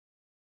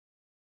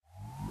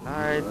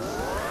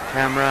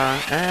camera,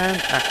 and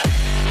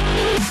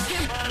action.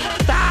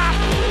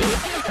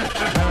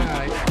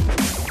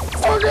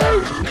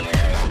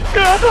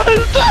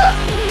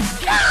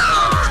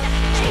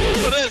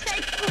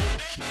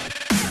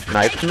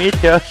 Nice to meet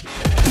ya.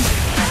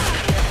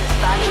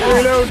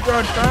 Reload,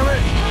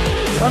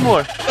 goddammit! One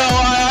more. No,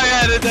 I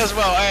had it as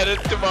well. I had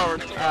it tomorrow.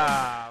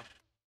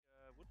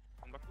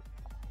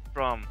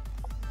 From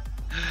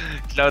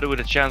Cloudy with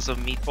a Chance of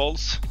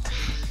Meatballs.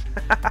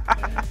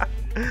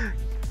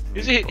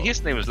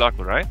 His name is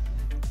Lockwood, right?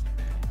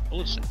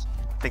 Oh shit.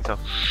 Think so.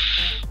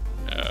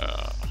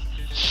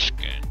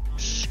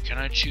 Can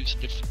I choose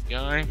a different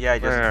guy? Yeah,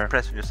 just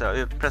press on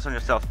yourself. Press on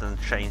yourself, then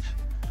change.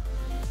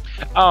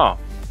 Oh,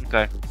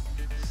 okay.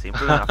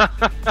 Simple enough.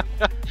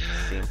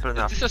 Simple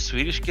enough. Is this a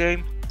Swedish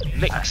game?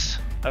 Nix.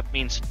 That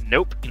means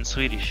nope in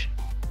Swedish.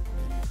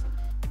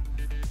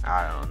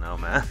 I don't know,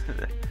 man.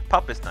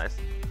 Pup is nice.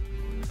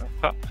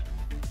 Pup.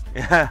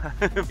 Yeah.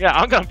 Yeah,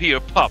 I'm gonna be your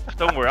pup.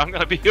 Don't worry, I'm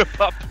gonna be your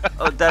pup.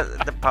 Oh,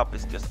 the pup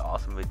is just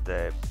awesome with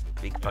the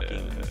big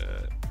fucking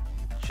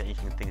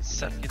changing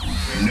things.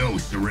 No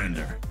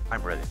surrender.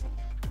 I'm ready.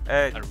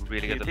 I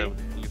really get the load,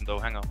 even though,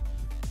 hang on.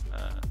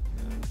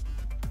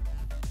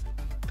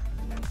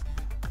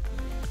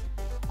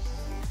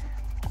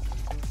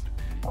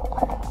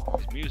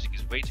 This music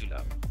is way too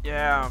loud.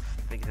 Yeah, I'm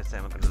thinking the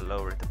same. I'm gonna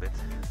lower it a bit.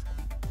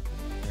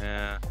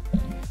 Yeah.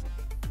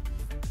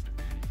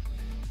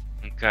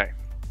 Okay.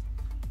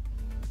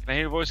 Can I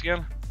hear your voice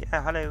again?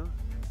 Yeah, hello.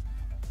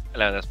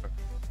 Hello, that's perfect.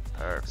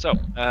 Perfect. So,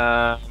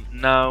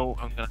 now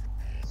I'm gonna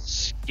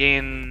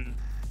skin.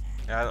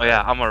 Yeah, Oh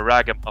yeah, I'm a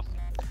ragamuffin.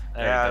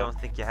 There yeah, I you go. don't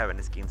think you have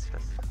any skins.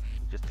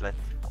 Just let.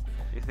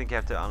 You think you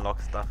have to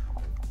unlock stuff?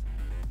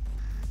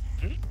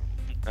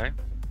 Okay.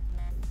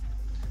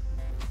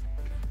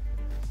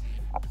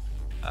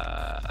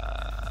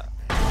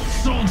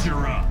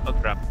 Soldier up. Oh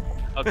crap.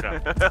 Oh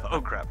crap.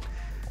 Oh crap.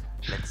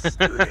 Let's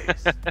do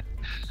this.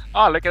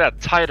 Oh, look at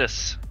that,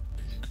 Titus.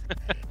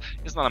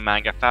 He's not a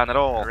manga fan at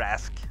all.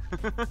 Rask.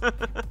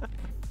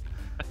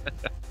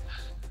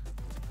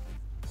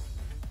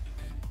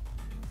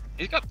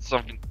 He's got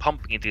something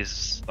pumping into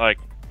his like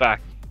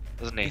back,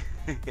 doesn't he?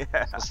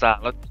 Yeah. What's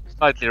that? Like,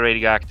 slightly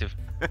radioactive.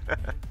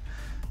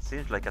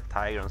 Seems like a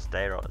tiger on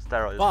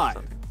steroids.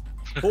 5,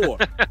 4,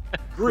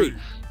 3,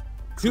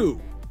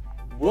 2,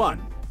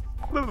 1.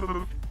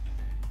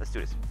 Let's do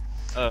this.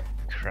 Oh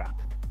crap.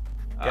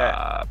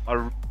 Yeah. I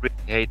really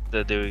hate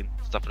doing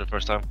stuff for the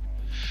first time.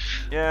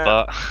 Yeah.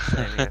 But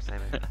Same here, same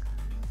here.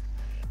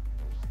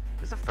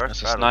 It's the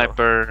first as a battle,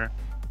 sniper,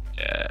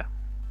 though. yeah.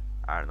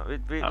 I don't know.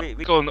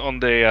 We Go on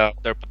the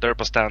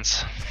derpa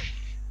stance.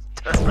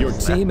 Your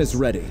team is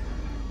ready.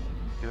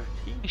 Your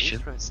team is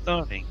Mission ready.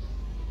 starting.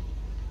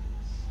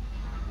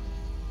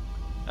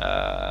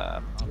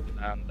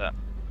 And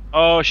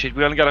oh shit,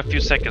 we only got a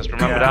few seconds.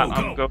 Remember Yeah, that?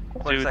 I'm going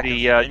 20 to seconds,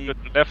 the and you go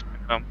to the left.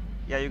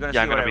 Yeah, you're gonna Yeah,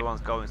 see I'm where gonna be-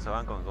 everyone's going, so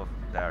I'm gonna go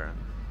there. And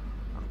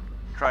I'm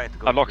trying to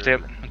go. I locked to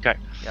in. the- Okay.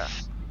 Yeah.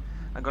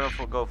 I'm gonna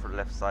go for the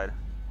left side.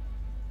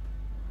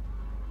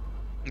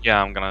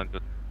 Yeah, I'm gonna go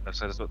to the left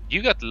side as well.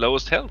 You got the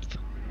lowest health.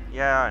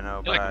 Yeah, I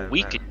know, You're but like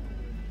weakly.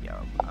 yeah,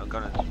 I'm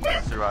gonna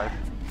survive.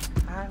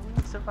 I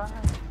will survive.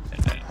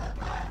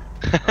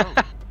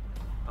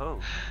 Oh.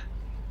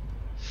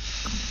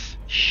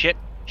 Shit,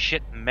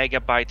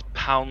 megabyte,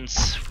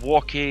 pounds,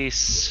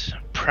 walkies,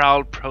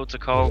 prowl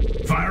protocol.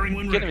 Firing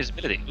when Get ready.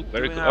 invisibility. Ooh,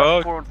 very We good. have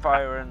Oh, forward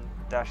fire and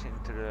dash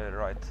into the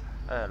right,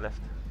 left.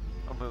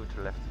 Or move to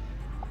the left.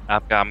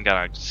 I'm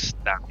gonna just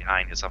stand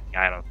behind you something.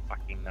 I don't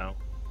fucking know.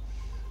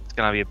 It's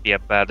gonna be a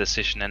bad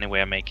decision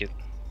anyway. I make it.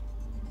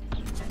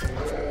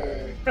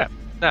 Crap.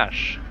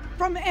 Dash.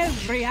 From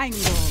every angle.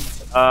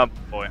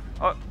 Boy.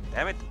 Oh,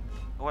 damn it!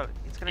 Well,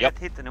 it's gonna Yep.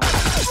 get hit anyway.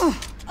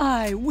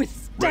 I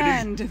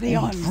withstand the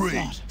on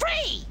onslaught.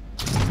 three.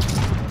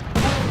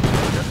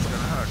 That's gonna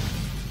hurt.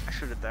 I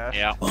should have dashed.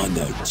 Yeah. On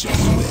the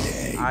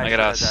journey. I should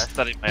gotta have dashed.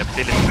 study my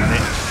ability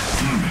today.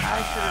 I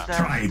should have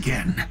Try dashed.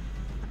 again.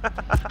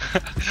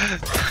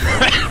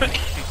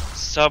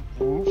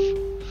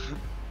 Subwoof.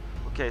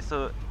 Okay,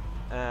 so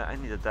I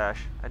need a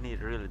dash. I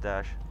need really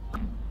dash.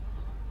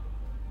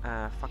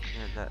 Fucking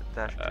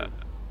dash too.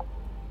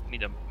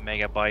 Need a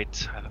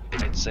megabyte,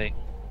 I'd say.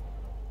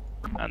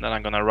 And then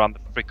I'm gonna run the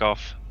frick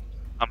off.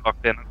 I'm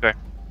locked in, okay.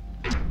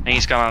 And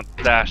he's gonna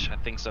dash, I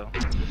think so.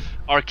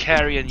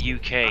 Arcarian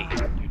UK.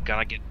 You're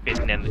gonna get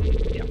bitten in the...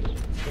 Yeah.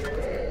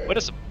 What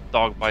is a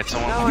dog bite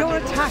someone? Your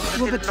attack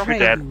will betray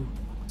dead. you.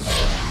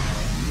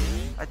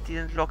 I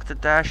didn't lock the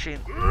dash in.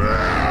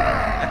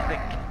 I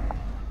think.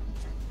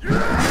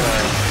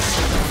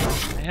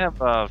 I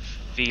have a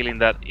feeling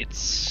that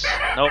it's...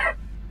 Nope.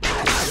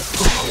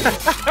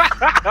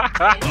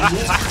 Start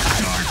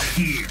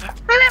here.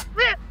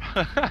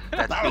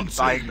 That's big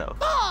bite though.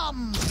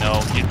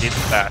 No, you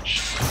didn't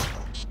dash.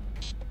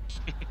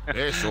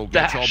 This'll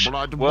get Dash. your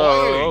blood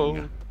Whoa.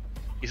 boiling.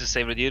 He's the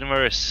same with the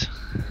universe.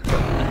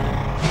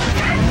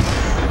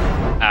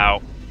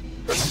 Ow.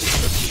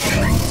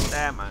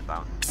 Damn, I'm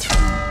down.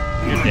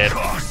 You're dead.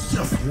 Costs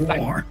of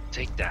war.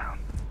 Take down.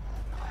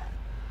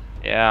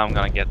 Yeah, I'm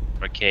gonna get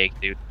for a cake,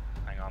 dude.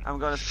 I'm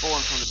gonna spawn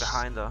from the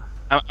behind though.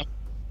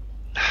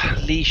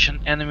 Leash an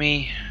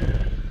enemy.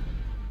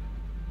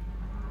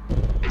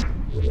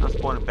 I'm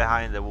spawning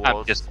behind the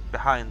walls, just-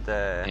 behind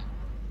the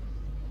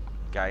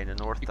guy in the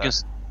north You there.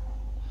 can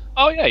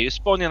oh yeah, you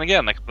spawned in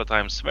again a couple of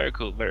times. Very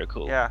cool, very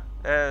cool. Yeah,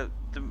 the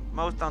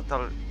most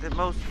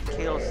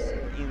kills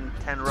in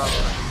 10 rounds.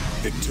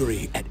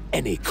 Victory at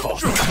any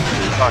cost.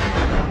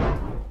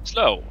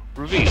 Slow.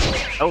 Reveal.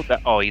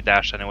 Oh, he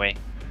dashed anyway.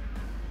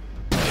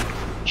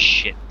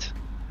 Shit.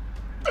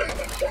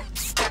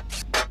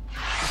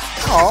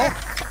 Oh!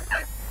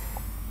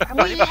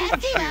 We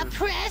left you a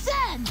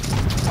present!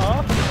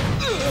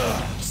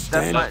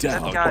 Stand that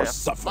down guy or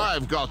suffer.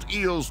 I've got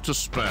eels to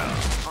spare.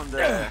 on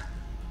the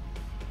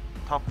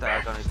top there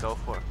I'm gonna go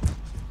for.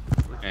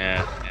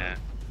 Yeah.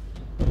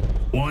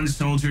 One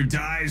soldier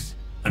dies,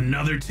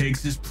 another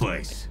takes his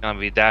place. Gonna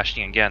be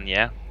dashing again,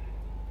 yeah?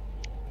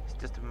 It's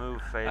just a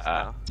move phase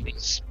now.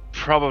 He's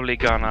probably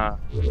gonna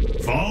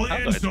Fall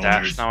in, dash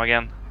soldiers. now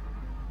again.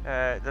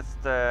 That's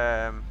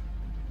the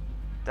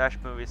dash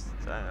move is,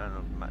 I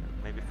don't know,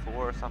 maybe 4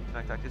 or something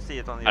like that. You see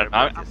it on your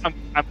abilities.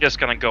 I'm just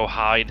gonna go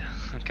hide,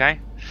 okay?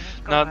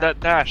 Go No, ahead. that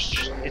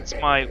dash, it's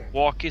my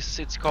walkies,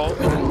 it's called.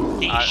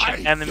 Leash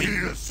an enemy.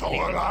 so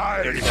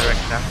alive. Dirty direct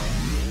dash.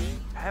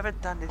 I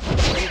haven't done it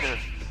either.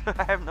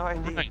 I have no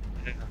idea. Right.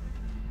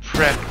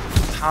 Prep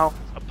pound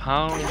a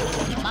pound.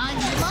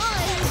 Mind your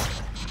mind!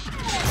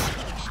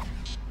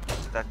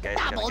 That guy's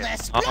Double gonna get...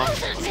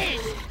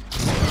 explosives!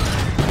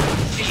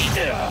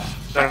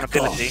 Got an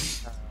ability.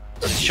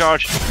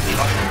 Charge.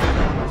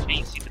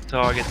 Easy to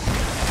target.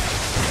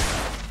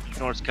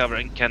 Ignores cover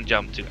and can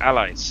jump to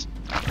allies.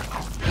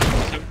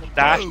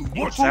 Dash.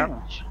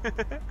 Sandwich.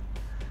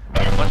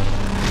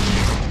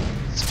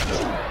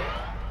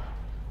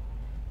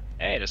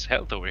 Hey, there's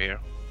health over here.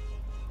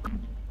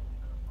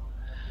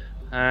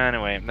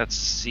 Anyway, let's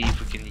see if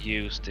we can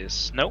use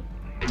this. Nope.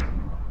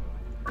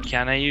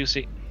 Can I use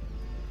it?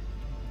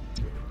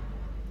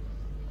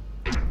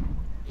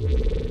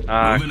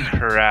 Ah, Moving out.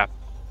 crap.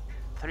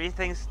 3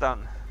 things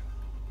done.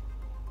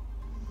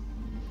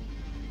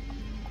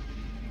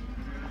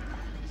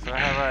 So I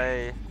have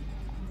a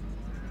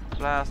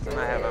blast and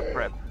I have a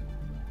prep.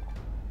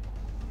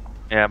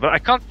 Yeah, but I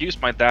can't use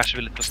my dash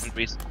ability for some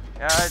reason.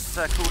 Yeah, it's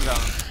a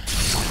cooldown.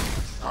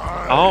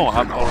 Oh,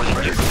 I'm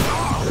already using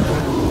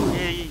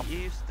Yeah,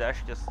 you use dash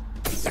just...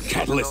 The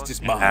catalyst is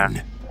Yeah.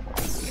 mine.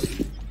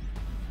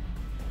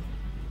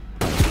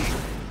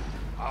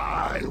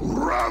 I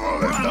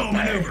revel in the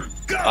maneuver.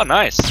 Go! Oh,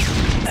 nice.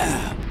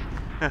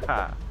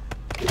 Haha.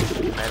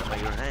 Nailed my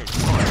grenade.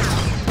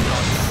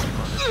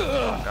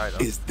 Guy,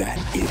 though. Is that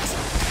it?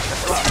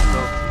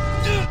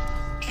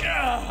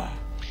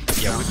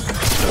 Yeah, we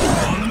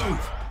On the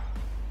move.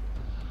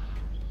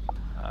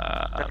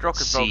 That let's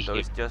rocket see bolt though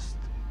here. is just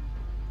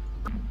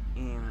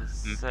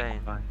insane.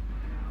 Fine.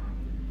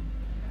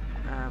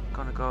 I'm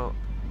gonna go.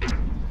 I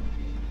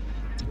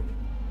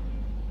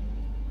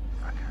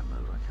can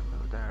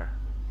move there.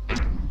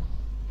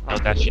 No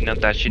dashy, no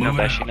dashy, no Moving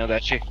dashy, out. no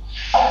dashy.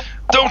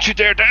 Don't you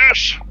dare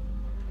dash!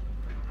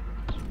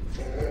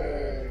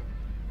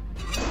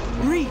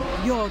 Reap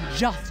your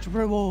just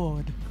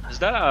reward. Is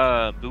that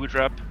a booby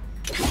trap?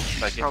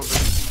 Like it. Probably.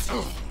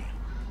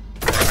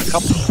 A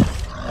couple.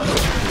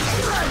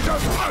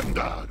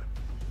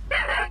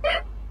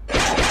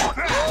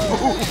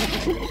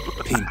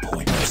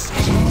 Pinpointers.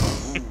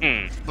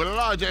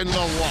 Blood in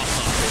the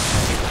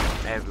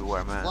water.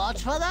 Everywhere, man.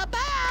 Watch for the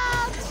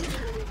bats! Is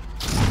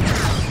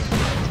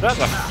that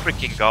a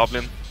freaking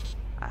goblin?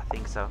 I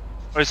think so.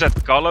 Or is that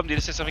Gollum? Did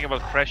you say something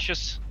about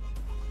Precious?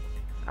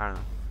 I don't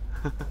know.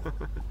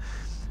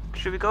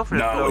 Should we go for the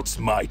Now blow it's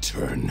my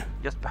turn.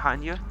 just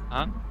behind you?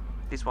 Huh?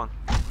 This one.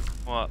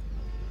 What?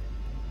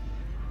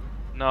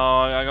 No,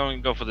 I'm going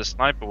to go for the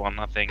sniper one,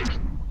 I think.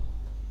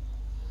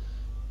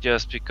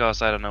 Just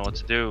because I don't know what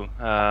to do.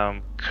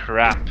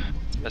 Crap.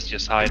 Let's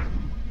just hide.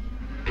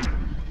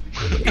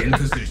 In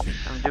position.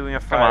 I'm doing a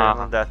Come fire on.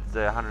 on that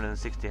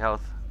 160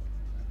 health.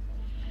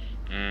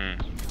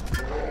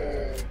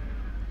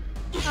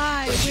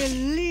 I will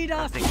lead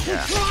us think, to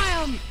yeah.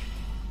 triumph.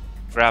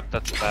 Crap,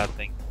 that's a bad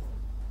thing.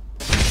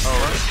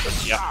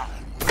 Oh, Yeah.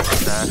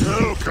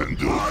 You can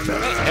do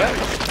that.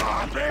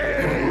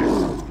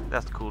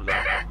 that's cool though.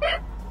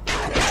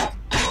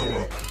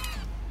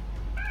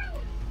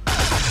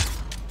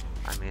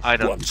 I missed. I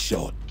don't One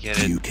shot. get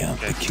Do it. you count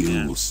the Okay,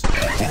 kills?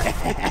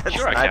 That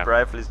Sure I sniper can.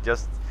 rifle is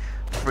just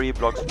 3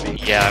 blocks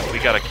big. Yeah, we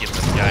gotta kill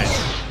this guy.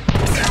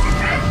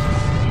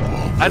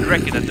 I'd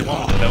reckon that the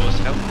one with the lowest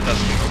health does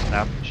the most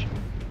damage.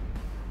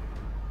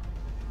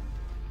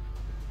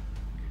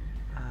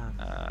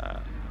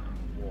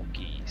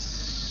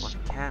 Walkies. What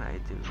can I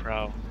do?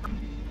 Pro.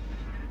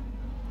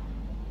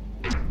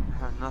 I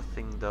have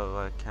nothing though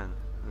I can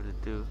really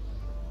do.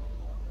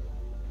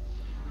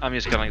 I'm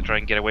just gonna try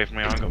and get away from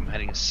here. I'm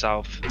heading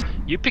south.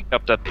 You picked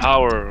up that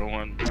power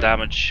one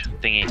damage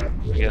thingy,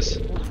 I guess.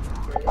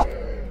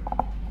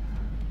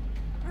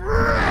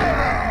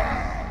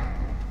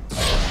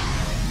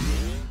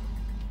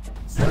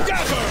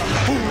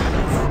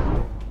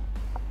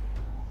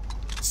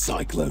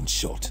 cyclone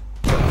shot.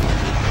 You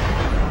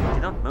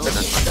don't move that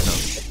much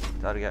though,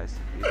 the other guys.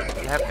 You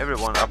have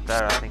everyone up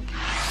there, I think.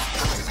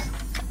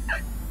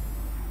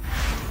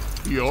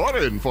 You're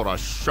in for a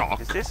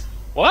shock. Is this?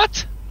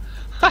 What?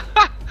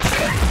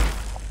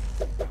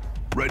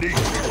 Ready?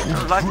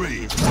 Like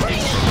Three.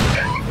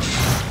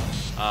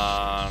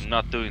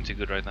 Not doing too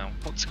good right now.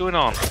 What's going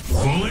on?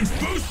 Bullets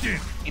boosted.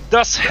 It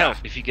does help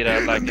if you get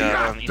an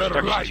introduction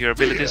to your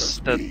abilities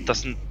that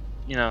doesn't,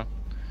 you know,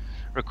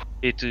 require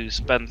you to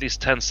spend at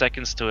least 10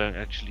 seconds to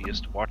actually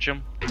just watch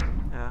them.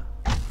 Yeah.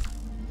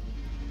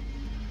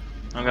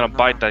 I'm gonna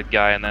bite that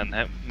guy and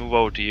then move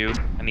over to you.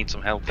 I need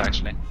some help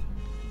actually.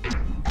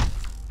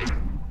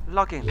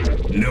 Lock in.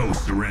 No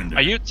surrender.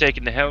 Are you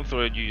taking the health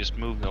or are you just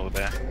moving over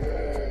there?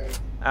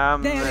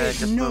 There is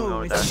just moving no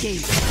over there.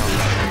 escape.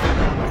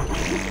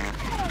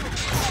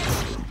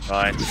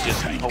 Right,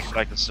 just hope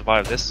I can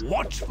survive this.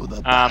 Watch for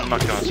the. I'm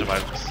not gonna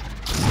survive this.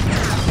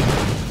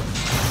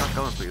 I'm not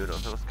going for you though,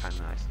 that was kind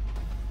of nice.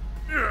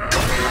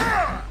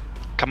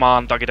 Come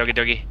on, doggy, doggy,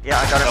 doggy. Yeah,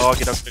 I got him.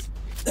 Doggy, doggy.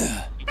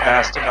 You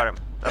bastard. Got him.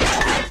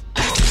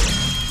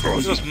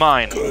 This was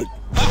mine. Good.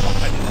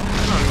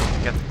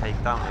 Get the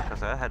takedown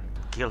because I had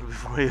killed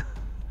before you.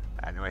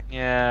 Anyway.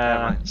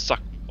 Yeah, mind.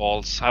 suck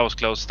balls. I was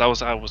close. That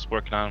was I was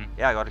working on.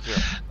 Yeah, I got a kill.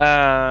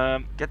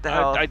 Get the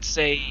health. I'd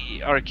say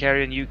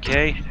Arcarian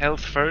UK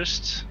health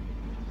first.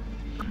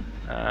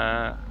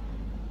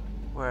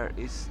 Where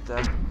is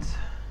that?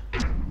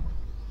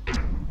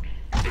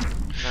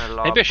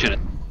 Maybe I should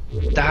have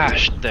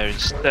dashed there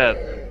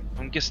instead.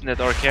 I'm guessing that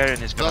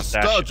Arcarian is The gonna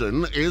dash.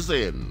 sturgeon is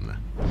in.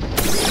 What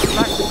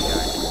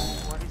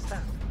is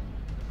that?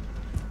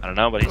 I don't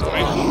know, but he's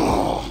great. I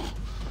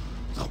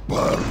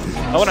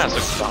want to have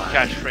some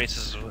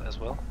catchphrases as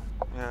well.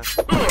 Yeah.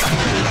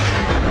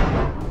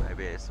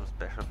 Maybe it's some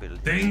special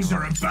ability. Things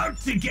are about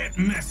to get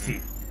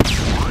messy.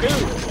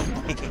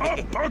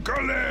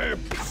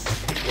 Apocalypse.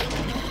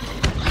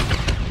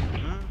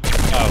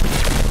 Oh,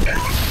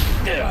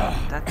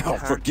 That I'll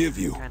hurt forgive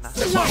you. kinda.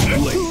 Slice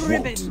Blade to won't.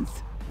 ribbons.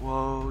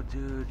 Whoa,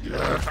 dude. Get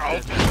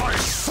out my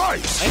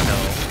sight! I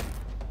know.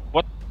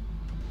 What?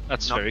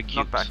 That's very cute.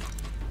 Knock back.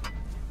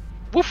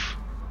 Woof!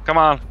 Come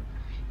on.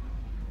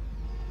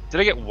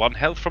 Did I get 1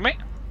 health from it?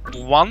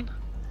 1?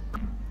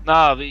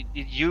 No,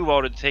 you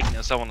already taken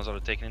it. Someone has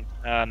already taken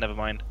it. Never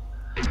mind.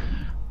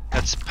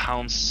 That's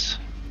pounce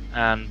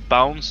and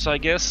bounce, I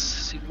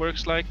guess it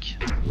works like.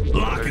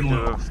 Lock I'm and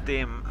gonna do load. a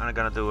steam and I'm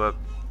gonna do a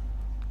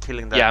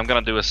killing that. Yeah, I'm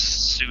gonna do a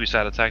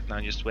suicide attack now.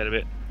 Just wait a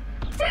bit.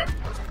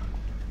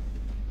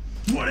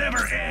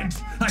 Whatever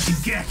ends I can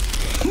get.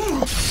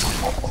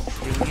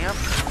 Healing up.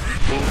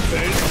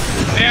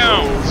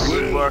 Damn!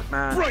 Good work,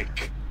 man.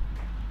 Break.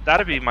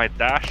 That'd be my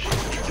dash.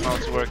 Now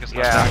to work as an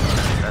Yeah.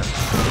 attack.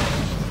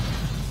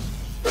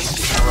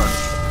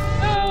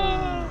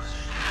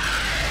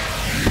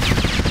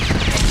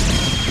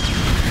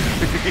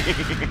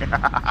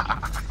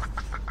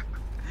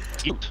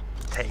 Cute.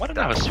 Take Why didn't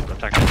I that. have a super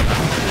attack?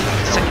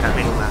 Second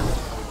middle, man.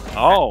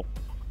 Oh!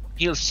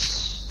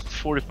 Heals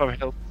 45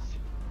 health.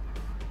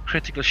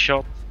 Critical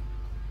shot.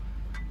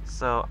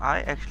 So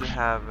I actually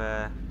have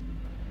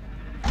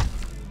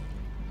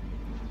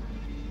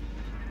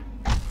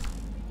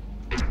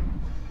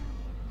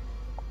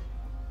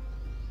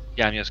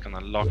Yeah, I'm just gonna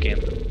lock in.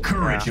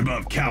 Courage Yeah.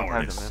 above don't have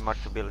cowardice. them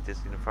much abilities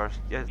in the first.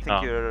 Yeah, I think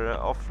Oh. you're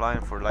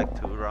offline for like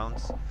 2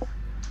 rounds.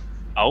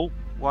 Oh!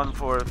 One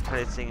for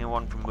placing and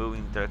one for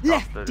moving direct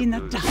Left after in the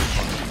blue. dust.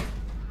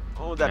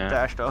 Oh, that Yeah.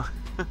 dash though.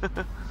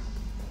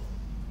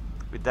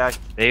 With that,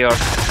 They are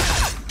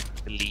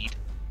the lead.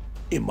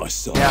 In my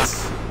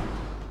sights.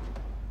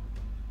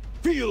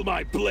 Feel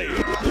my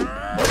blade.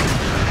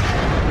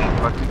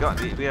 but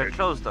we are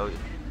close though.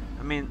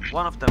 I mean,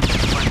 one of them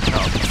went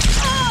out.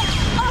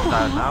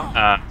 Died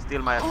now.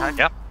 Steal my attack.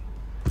 Yep.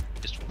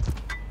 Just,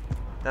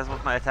 That was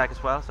my attack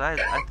as well. So I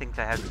think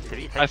I had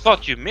 3 attacks. I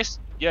thought you missed.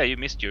 Yeah, you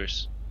missed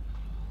yours.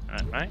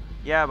 Right?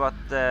 Yeah, but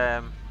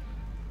I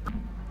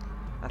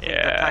think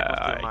the attack was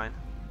still mine.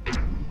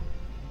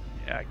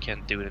 Yeah, I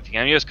can't do anything.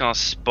 I'm just gonna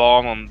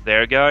spawn on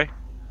their guy.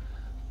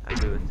 I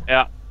do it.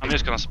 Yeah, I'm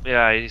just gonna.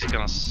 Yeah, he's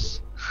gonna.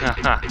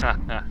 I'm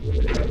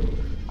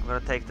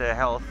gonna take the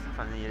health if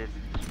I need it.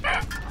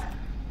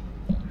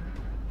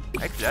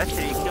 Actually, I had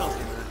 3 kills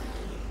in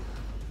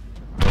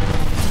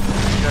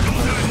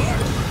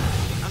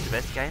I'm the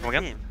best guy in the Come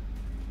again? team.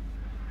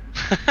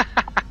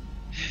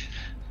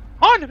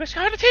 I'm the best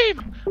guy on the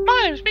team!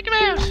 My name is Mickey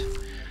Mouse!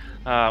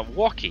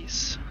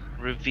 Walkies.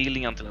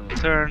 Revealing until end of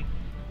turn.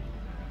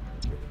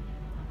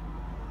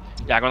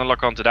 Yeah, I'm gonna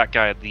lock onto that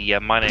guy. The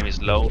my name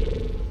is Lone.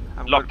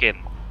 I'm Lock gonna in.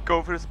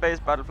 Go for the space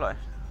butterfly.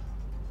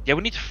 Yeah,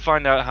 we need to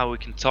find out how we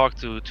can talk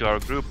to our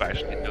group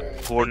actually to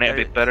coordinate a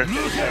bit better.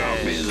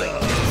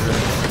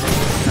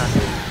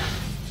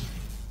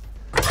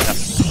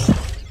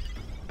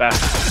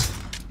 Bastard.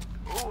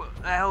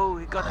 Oh,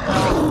 he got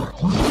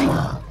help.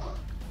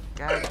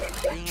 God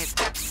dang it.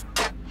 Stop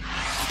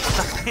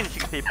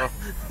finishing people.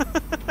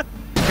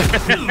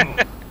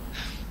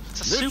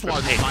 It's a This super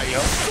was pain, my yo.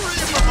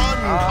 extreme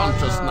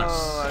unconsciousness.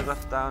 Oh, I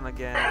got down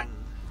again.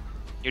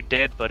 You're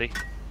dead, buddy.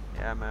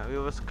 Yeah, man, it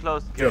was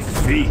close. to getting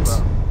Defeat. as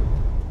well.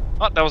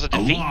 Oh, that was a A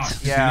defeat. loss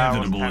is Yeah, it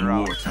was inevitable 10 in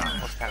rounds. wartime.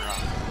 It was 10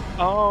 rounds.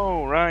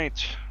 Oh,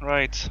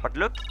 right. But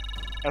look,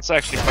 That's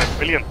actually quite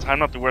brilliant. I'm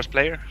not the worst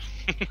player.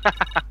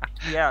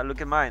 yeah,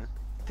 look at mine.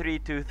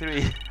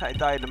 3-2-3. I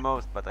died the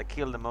most, but I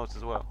killed the most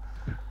as well.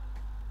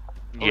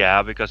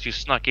 Yeah, because you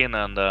snuck in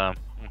and. I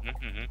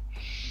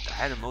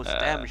had the most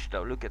damage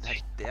though. Look at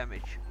that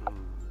damage. Ooh,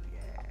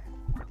 yeah.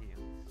 What do you?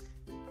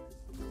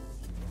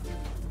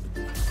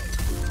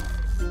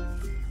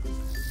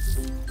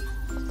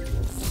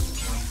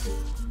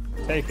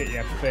 Take it,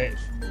 you bitch.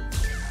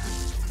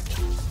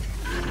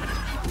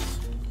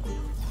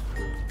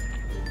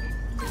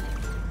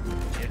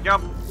 You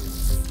jump.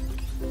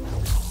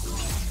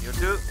 You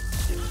too.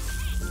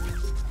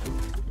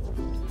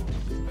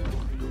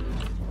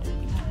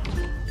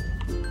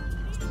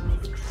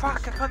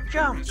 Fuck! I can't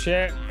jump.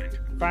 Shit.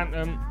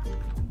 Phantom.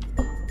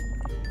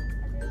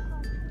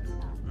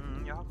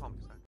 Jag har kompisar.